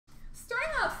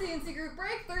CNC Group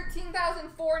Break,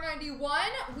 13,491.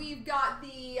 We've got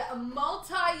the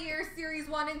multi-year Series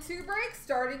 1 and 2 break,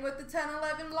 starting with the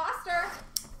 10-11 Blaster.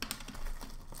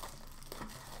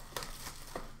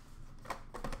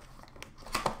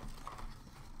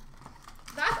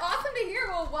 That's awesome to hear.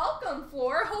 Well, welcome,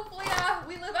 Floor. Hopefully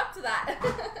we live up to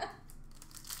that.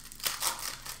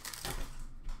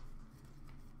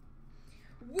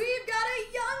 We've got a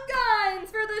Young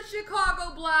Guns for the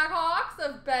Chicago Blackhawks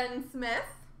of Ben Smith.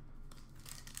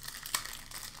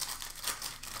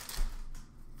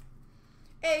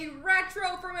 A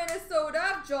retro for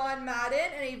Minnesota of John Madden,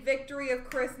 and a victory of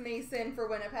Chris Mason for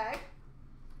Winnipeg.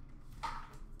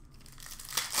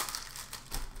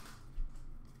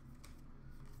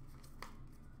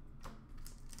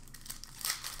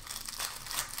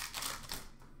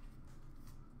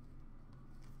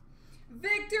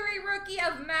 Victory rookie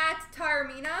of Matt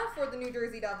Taormina for the New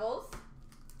Jersey Devils.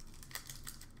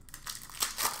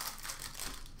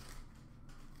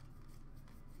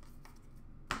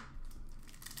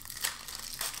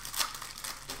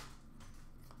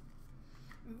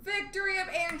 Victory of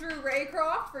Andrew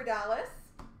Raycroft for Dallas.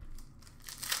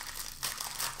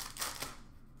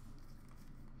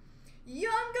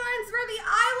 Young Guns for the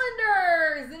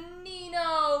Islanders,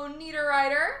 Nino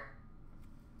Niederreiter.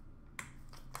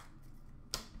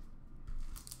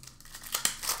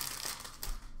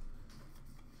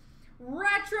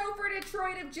 Retro for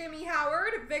Detroit of Jimmy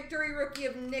Howard. Victory rookie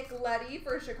of Nick Leddy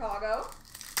for Chicago.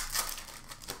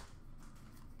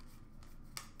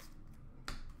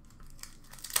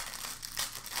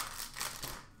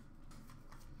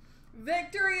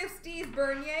 Victory of Steve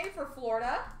Bernier for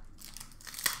Florida.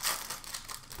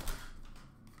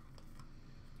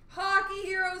 Hockey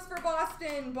Heroes for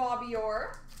Boston, Bobby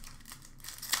Orr.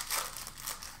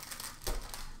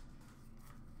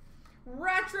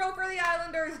 Retro for the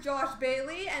Islanders, Josh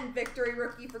Bailey, and victory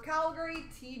rookie for Calgary,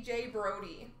 TJ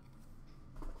Brody.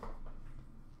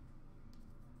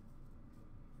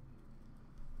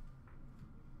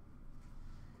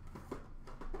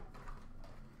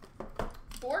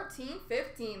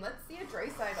 $14.15. Let's see a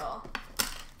Draisaitl.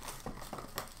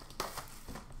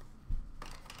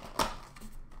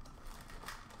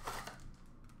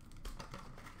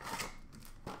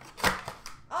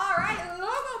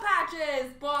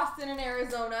 Boston and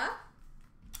Arizona.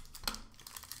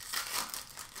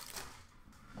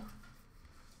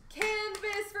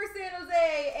 Canvas for San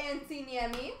Jose, Antti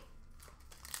Niemi.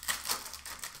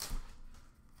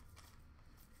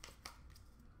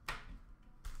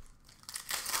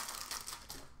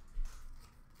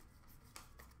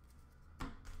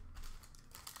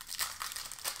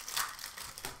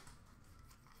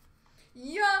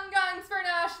 Young Guns for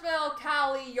Nashville,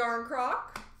 Callie Yarncroc.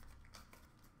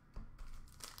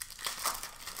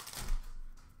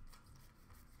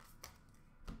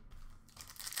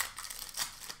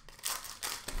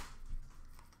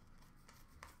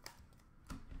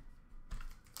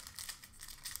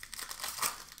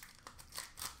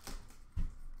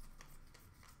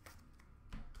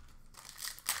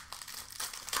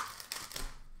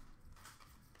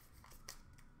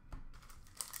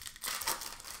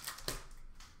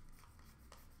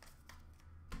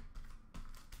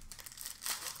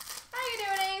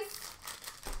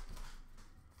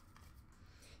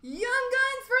 Young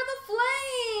Guns for the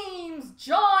Flames,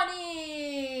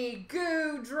 Johnny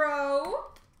Gaudreau.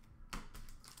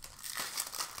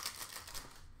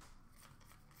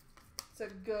 It's a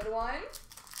good one.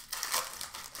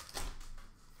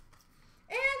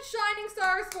 And Shining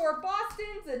Stars for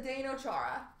Boston,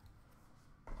 CloutsnChara.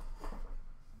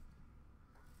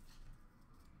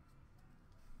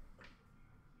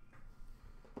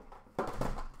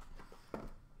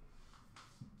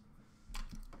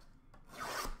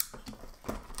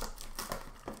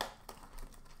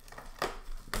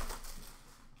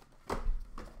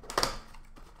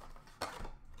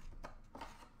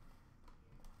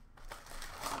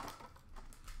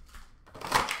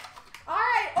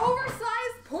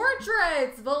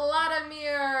 Portraits,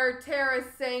 Vladimir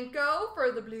Tarasenko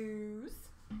for the Blues.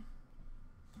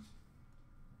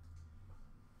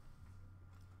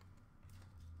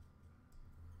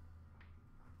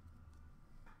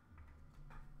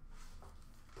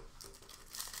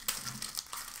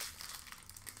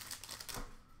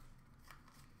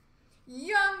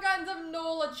 Young Guns of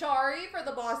Noel Acciari for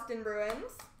the Boston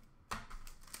Bruins.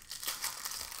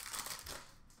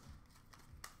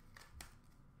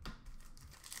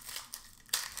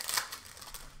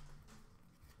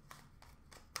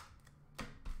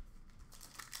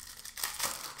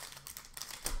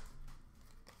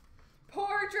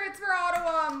 Portraits for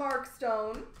Ottawa, Mark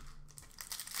Stone.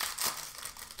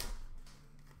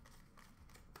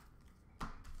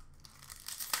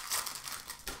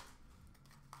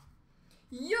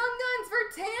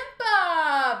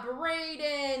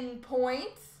 Point.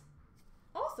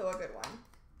 Also a good one.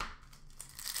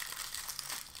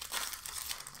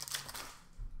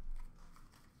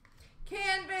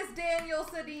 Canvas, Daniel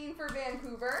Sedin for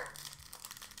Vancouver.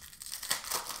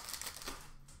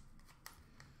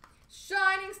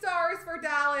 Shining Stars for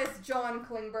Dallas, John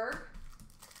Klingberg.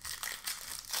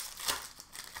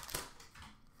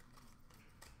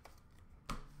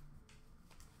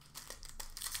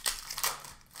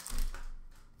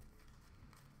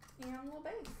 And a little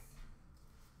base.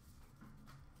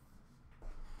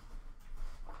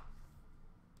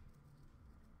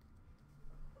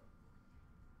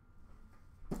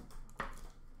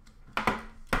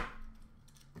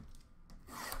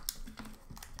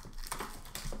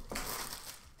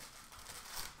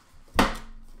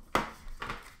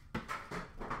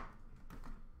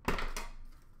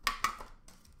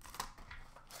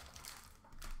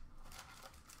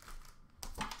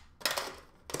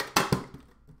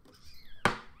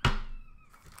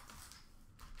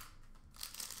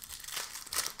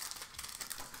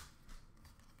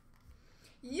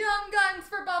 Young Guns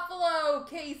for Buffalo,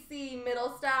 Casey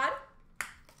Mittelstadt.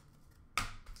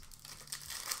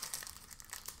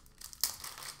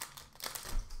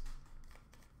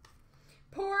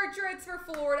 Portraits for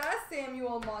Florida,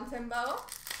 Samuel Montembeault.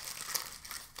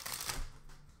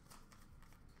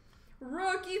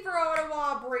 Rookie for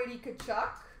Ottawa, Brady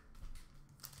Tkachuk.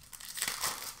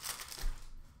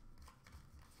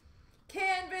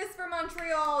 Canvas for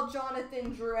Montreal,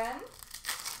 Jonathan Drouin.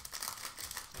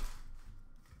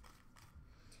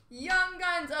 Young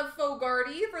Guns of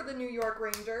Fogarty for the New York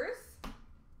Rangers.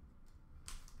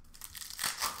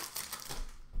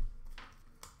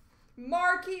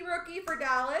 Marquee Rookie for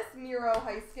Dallas, Miro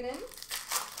Heiskanen.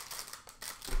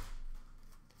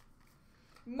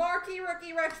 Marquee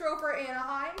Rookie Retro for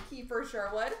Anaheim, Kiefer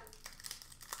Sherwood.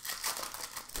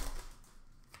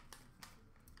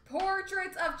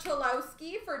 Portraits of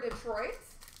Cholowski for Detroit.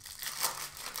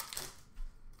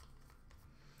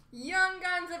 Young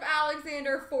Guns of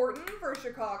Alexander Fortin for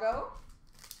Chicago.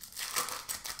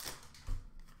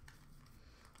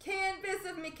 Canvas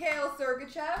of Mikhail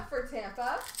Sergachev for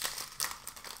Tampa.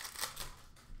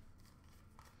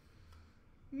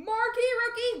 Marquee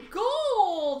Rookie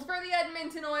Gold for the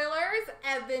Edmonton Oilers,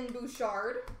 Evan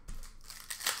Bouchard.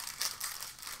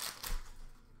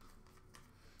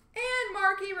 And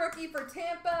Marquee Rookie for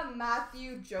Tampa,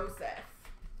 Matthew Joseph.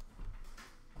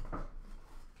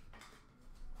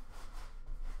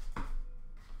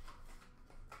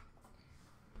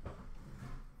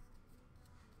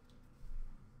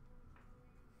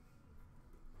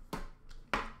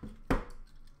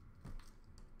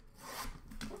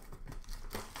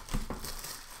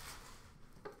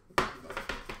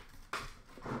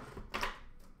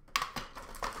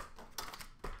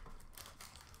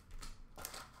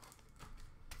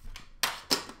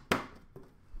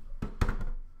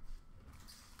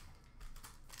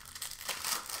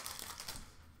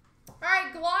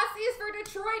 Glossies for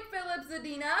Detroit, Philip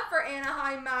Zadina. For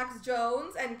Anaheim, Max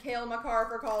Jones. And Cale Makar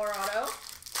for Colorado.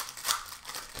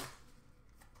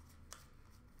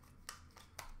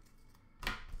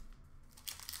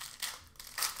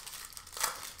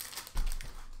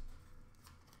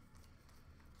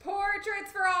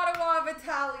 Portraits for Ottawa,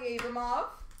 Vitaly Abramov.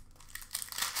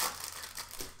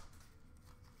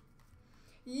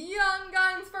 Young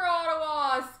Guns for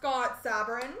Ottawa, Scott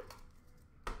Sabrin.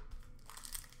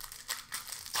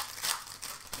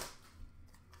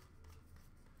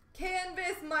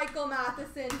 Canvas, Michael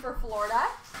Matheson for Florida.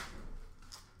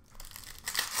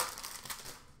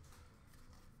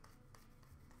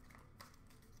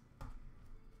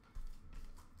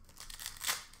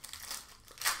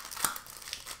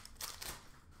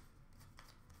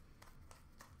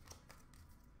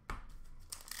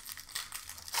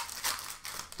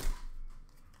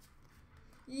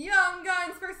 Young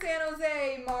Guns for San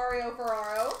Jose, Mario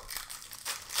Ferraro.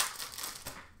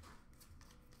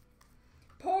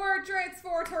 Portraits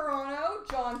for Toronto,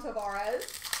 John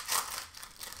Tavares.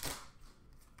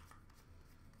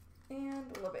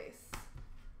 And LeBase.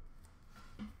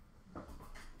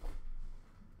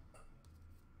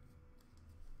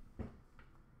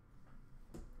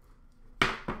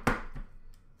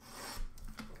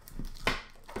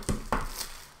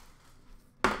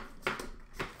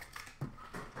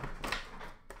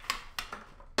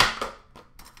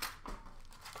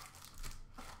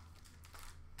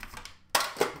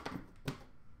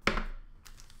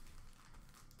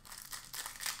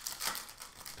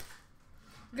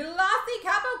 Glossy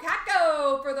Capo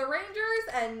Caco for the Rangers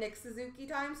and Nick Suzuki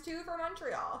 ×2 for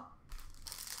Montreal.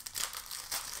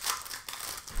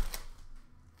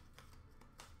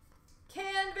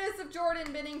 Canvas of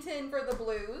Jordan Binnington for the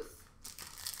Blues.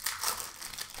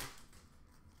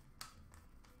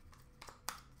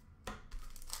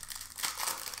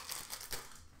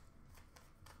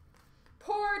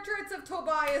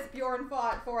 Tobias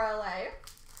Bjornfot for LA.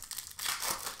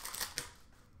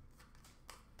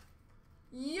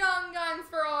 Young Guns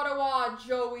for Ottawa,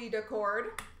 Joey Decord.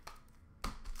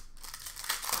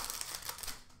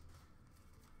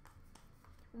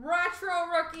 Retro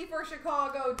Rookie for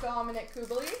Chicago, Dominic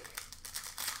Kubalik.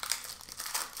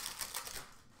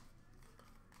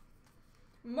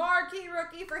 Marquee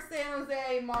Rookie for San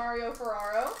Jose, Mario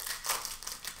Ferraro.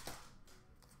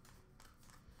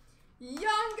 Young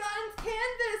Guns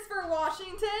Canvas for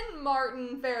Washington,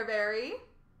 Martin Fairberry.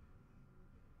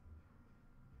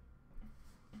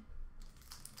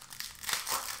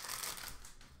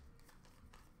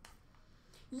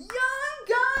 Young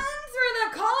Guns for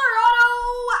the Colorado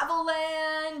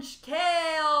Avalanche,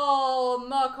 Cale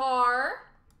Makar.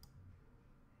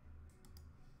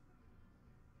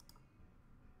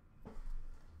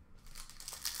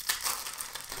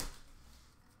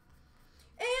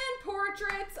 And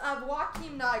portraits of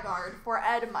Joakim Nygard for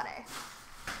Ed Money.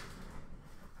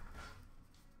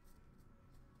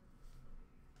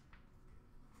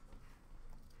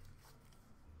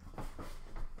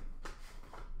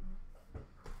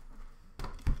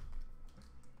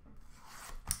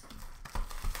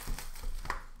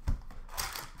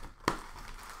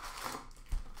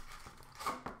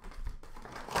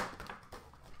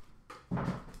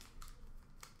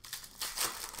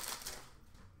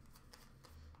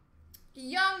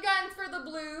 Young Guns for the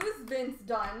Blues, Vince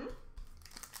Dunn.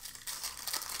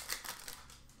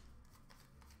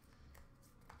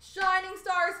 Shining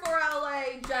Stars for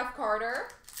LA, Jeff Carter.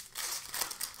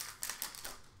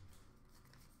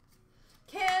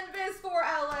 Canvas for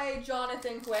LA,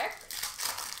 Jonathan Quick.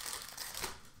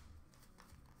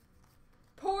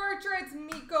 Portraits,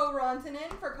 Mikko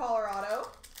Rantanen for Colorado.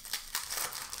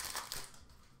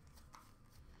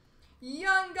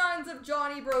 Young Guns of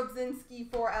Johnny Brodzinski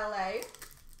for LA.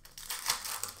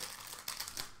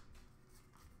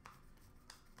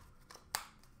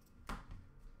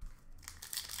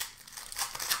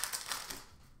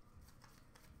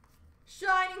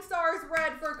 Shining Stars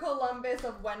Red for Columbus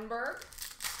of Wenberg.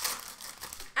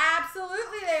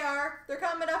 Absolutely they are. They're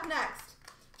coming up next.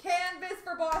 Canvas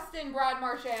for Boston, Brad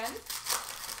Marchand.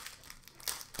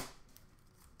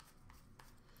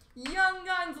 Young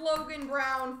Guns Logan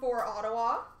Brown for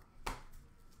Ottawa.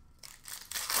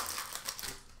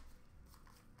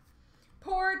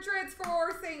 Portraits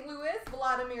for St. Louis,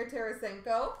 Vladimir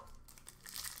Tarasenko.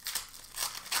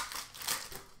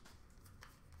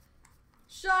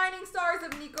 Shining Stars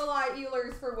of Nikolai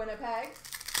Ehlers for Winnipeg.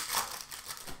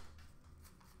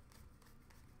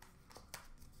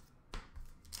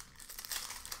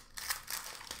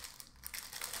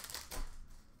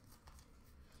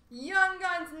 Young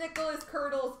Guns Nicholas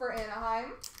Kurtles for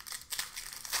Anaheim.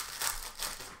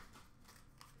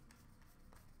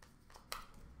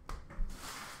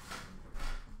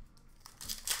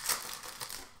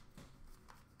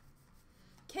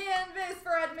 Canvas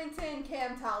for Edmonton,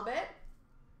 Cam Talbot.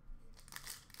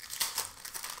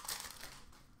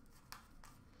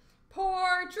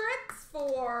 Portraits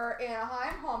for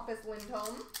Anaheim, Hampus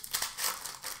Lindholm.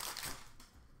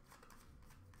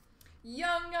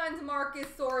 Young Guns Marcus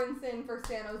Sorensen for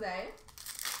San Jose.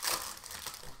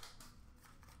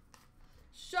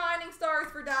 Shining Stars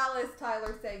for Dallas,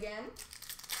 Tyler Seguin.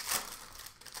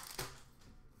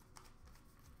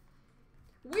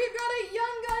 We've got a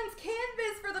Young Guns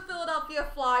canvas for the Philadelphia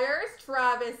Flyers,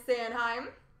 Travis Sanheim.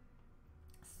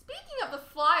 Speaking of the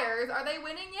Flyers, are they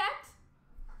winning yet?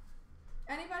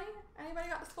 Anybody? Anybody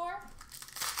got the score?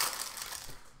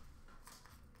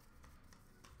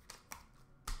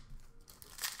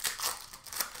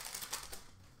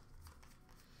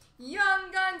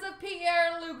 Young Guns of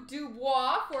Pierre-Luc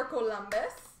Dubois for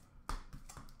Columbus.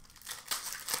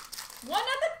 1-0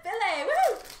 Philly.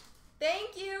 Woo!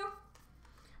 Thank you.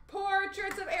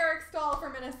 Portraits of Eric Stahl for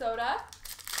Minnesota.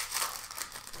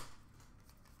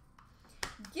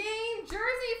 Game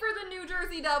jersey for the New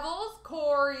Jersey Devils,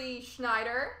 Corey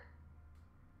Schneider.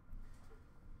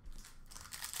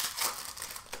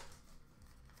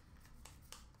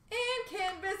 And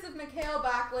canvas of Mikhail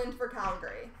Backlund for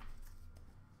Calgary.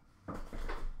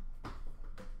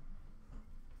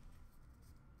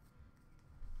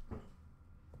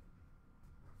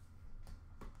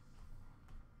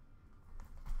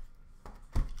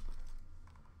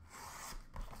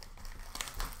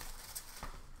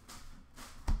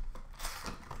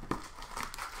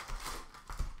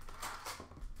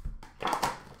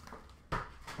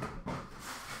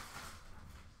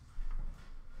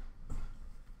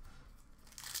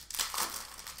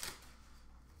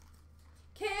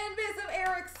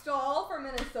 Stahl for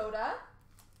Minnesota.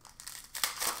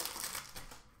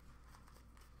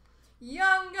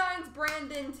 Young Guns,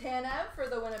 Brandon Tanev for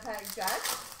the Winnipeg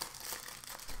Jets.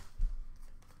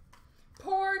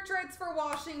 Portraits for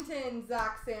Washington,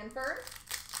 Zach Sanford.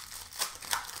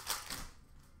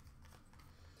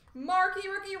 Marquee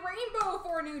Rookie Rainbow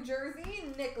for New Jersey,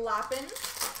 Nick Lappin.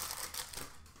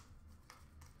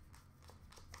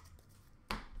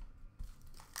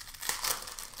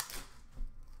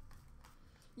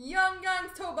 Young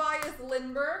Guns, Tobias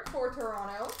Lindbergh for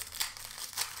Toronto.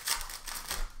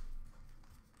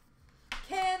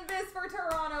 Canvas for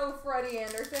Toronto, Freddie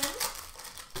Anderson.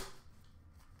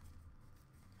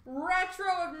 Retro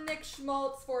of Nick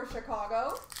Schmaltz for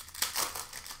Chicago.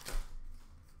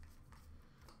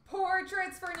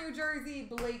 Portraits for New Jersey,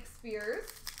 Blake Spears.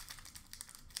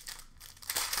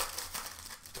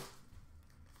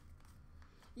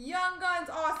 Young Guns,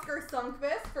 Oscar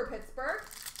Sundqvist for Pittsburgh.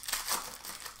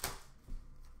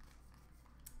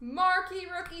 Marquee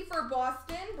Rookie for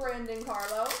Boston, Brandon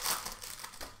Carlo.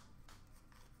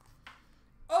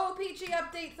 OPG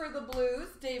update for the Blues,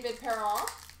 David Perron.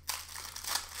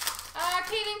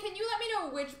 Kaden, can you let me know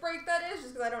which break that is?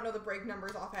 Just because I don't know the break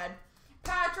numbers offhand.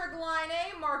 Patrick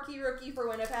Laine, Marquee Rookie for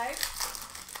Winnipeg.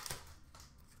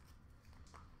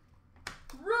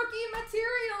 Rookie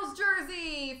Materials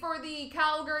jersey for the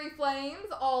Calgary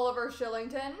Flames, Oliver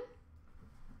Shillington.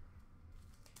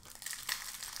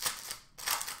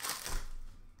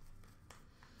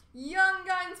 Young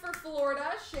Guns for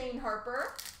Florida, Shane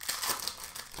Harper.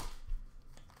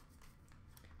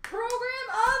 Program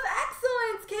of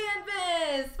Excellence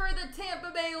canvas for the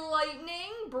Tampa Bay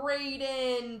Lightning,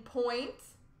 Braden Point.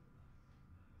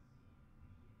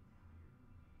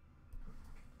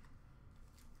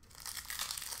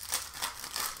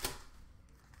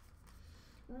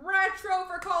 Retro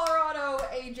for Colorado,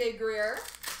 AJ Greer.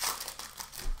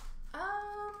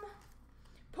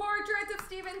 Portraits of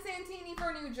Steven Santini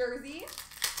for New Jersey.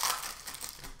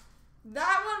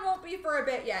 That one won't be for a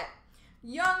bit yet.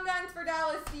 Young Guns for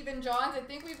Dallas, Stephen Johns. I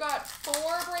think we've got 4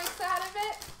 breaks out of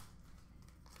it.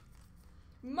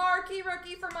 Marquee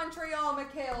Rookie for Montreal,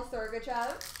 Mikhail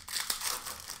Sergachev.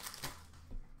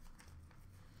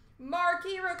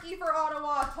 Marquee Rookie for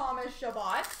Ottawa, Thomas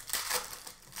Chabot.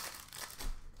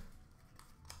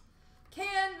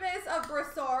 Canvas of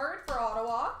Brassard for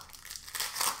Ottawa.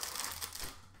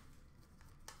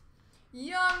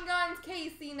 Young Guns,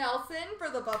 Casey Nelson for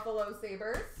the Buffalo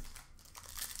Sabres.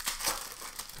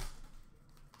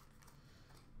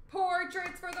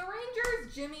 Portraits for the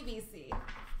Rangers, Jimmy Vesey.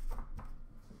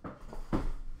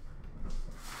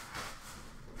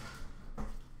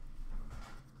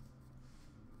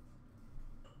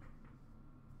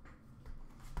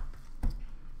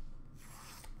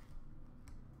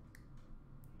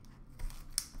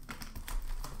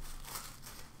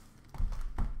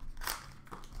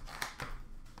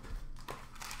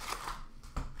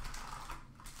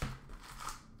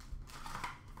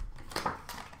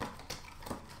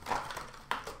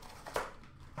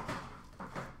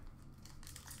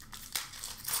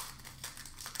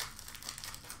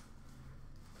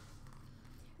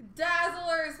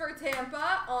 Dazzlers for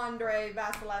Tampa, Andrei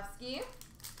Vasilevsky.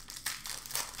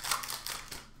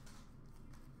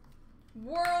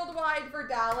 Worldwide for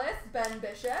Dallas, Ben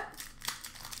Bishop.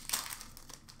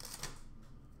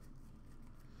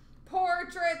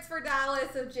 Portraits for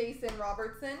Dallas of Jason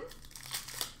Robertson.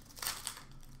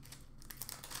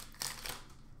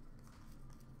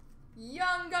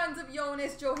 Young Guns of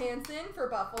Jonas Johansson for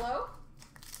Buffalo.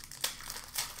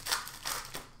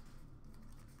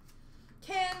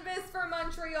 Canvas for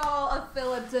Montreal of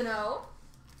Philip Deneau.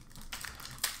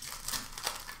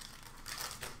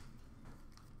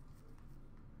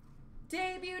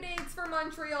 Debut dates for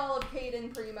Montreal of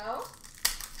Caden Primo.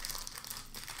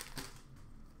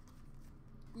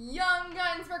 Young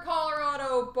Guns for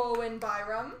Colorado, Bowen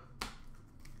Byram.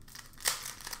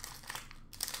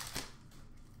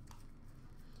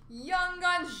 Young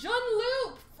Guns,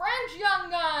 Jean-Luc, French Young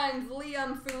Guns,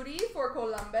 Liam Foudy for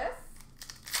Columbus.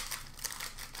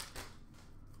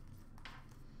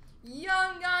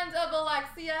 Young Guns of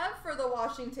Alexiev for the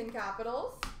Washington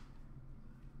Capitals.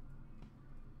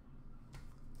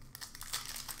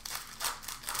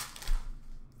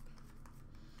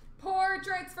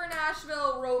 Portraits for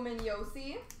Nashville, Roman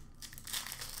Josi.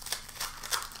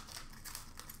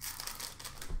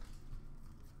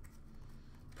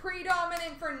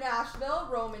 Predominant for Nashville,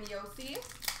 Roman Josi.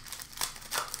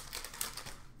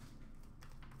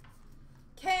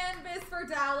 Canvas for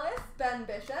Dallas, Ben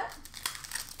Bishop.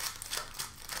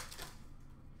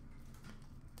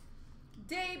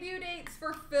 Debut dates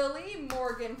for Philly,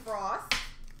 Morgan Frost.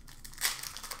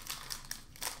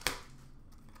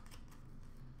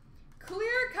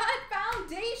 Clear Cut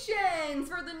Foundation Diamonds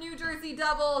for the New Jersey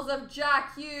Devils of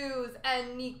Jack Hughes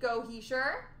and Nico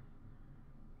Hischier.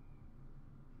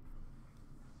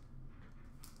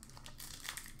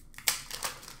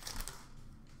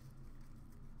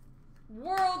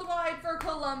 Worldwide for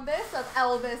Columbus of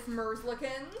Elvis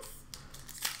Merzlikins.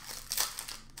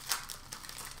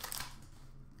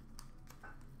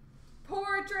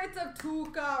 Portraits of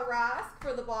Tuukka Rask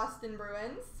for the Boston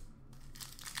Bruins.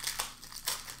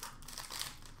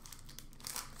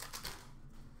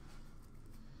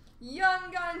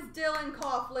 Young Guns Dylan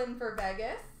Coughlin for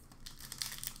Vegas.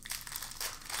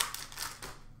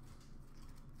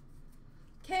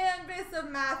 Canvas of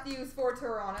Matthews for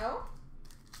Toronto.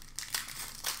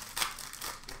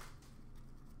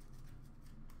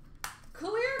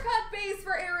 Clear cut base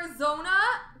for Arizona,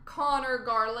 Connor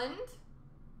Garland.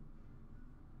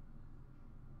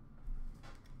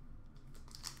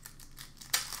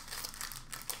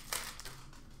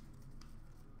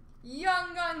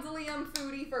 Young Guns Liam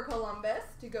Foudy for Columbus,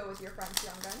 to go with your French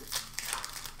Young Guns.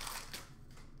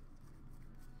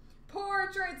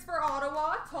 Portraits for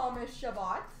Ottawa, Thomas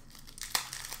Chabot.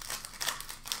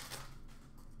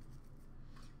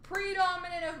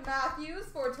 Predominant of Matthews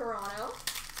for Toronto.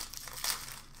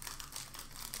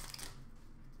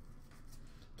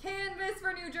 Canvas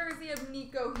for New Jersey of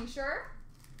Nico Hischier.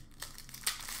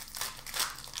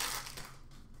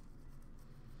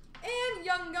 And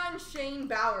Young Gun Shane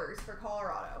Bowers for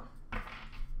Colorado.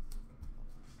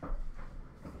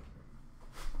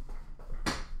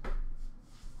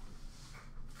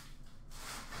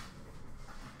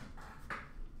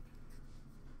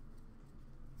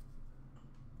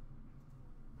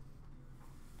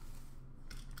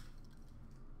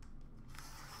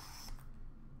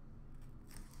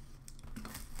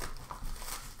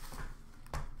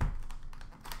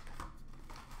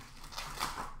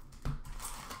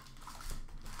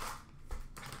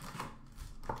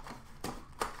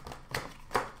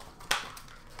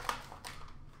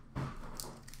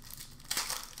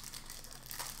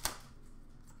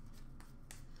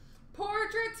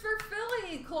 Portraits for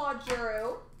Philly, Claude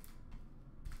Giroux.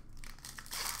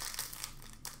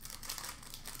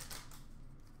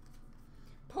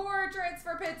 Portraits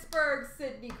for Pittsburgh,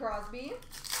 Sidney Crosby.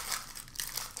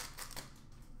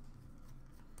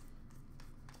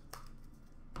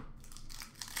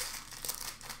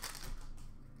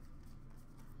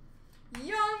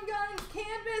 Young Guns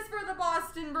Canvas for the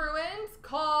Boston Bruins,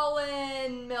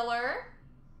 Colin Miller.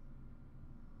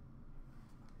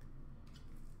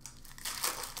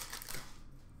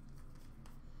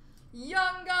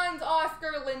 Young Guns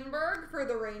Oscar Lindbergh for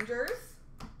the Rangers.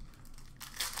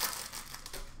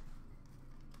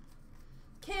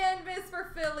 Canvas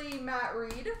for Philly, Matt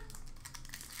Reed.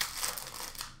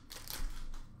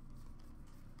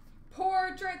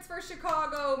 Portraits for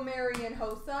Chicago, Marian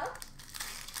Hossa.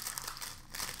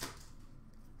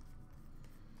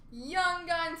 Young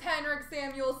Guns Henrik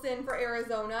Samuelsson for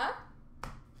Arizona.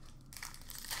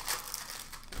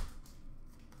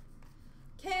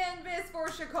 Canvas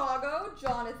for Chicago,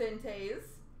 Jonathan Toews.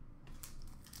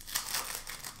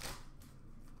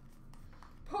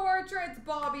 Portraits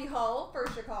Bobby Hull for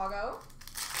Chicago.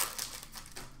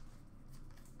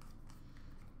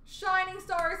 Shining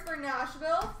Stars for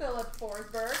Nashville, Philip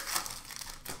Forsberg.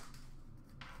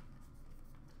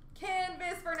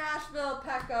 Canvas for Nashville,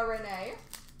 Pekka Rinne.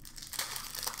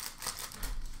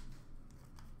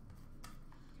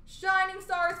 Shining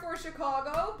Stars for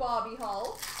Chicago, Bobby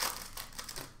Hull.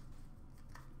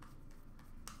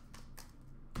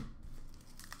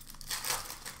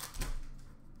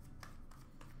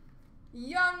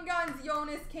 Young Guns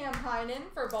Jonas Kampainen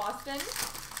for Boston.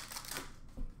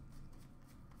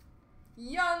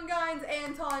 Young Guns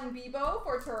Anton Bibo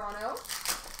for Toronto.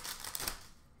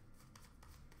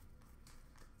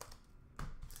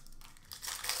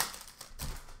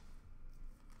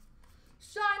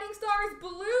 Shining Stars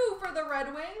Blue for the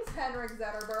Red Wings, Henrik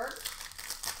Zetterberg.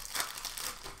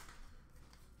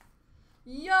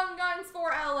 Young Guns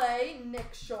for LA,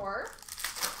 Nick Shore.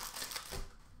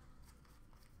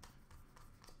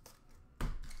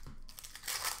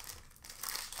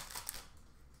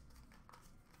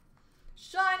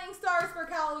 Shining Stars for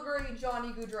Calgary, Johnny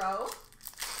Gaudreau.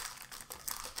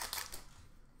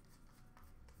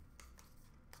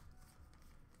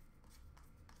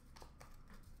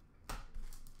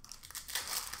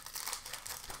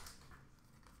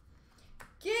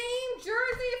 Game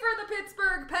jersey for the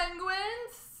Pittsburgh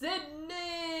Penguins,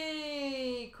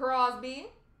 Sidney Crosby.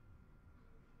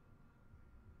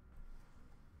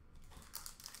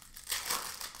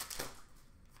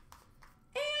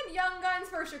 Young Guns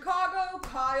for Chicago,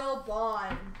 Kyle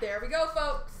Bond. There we go,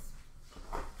 folks.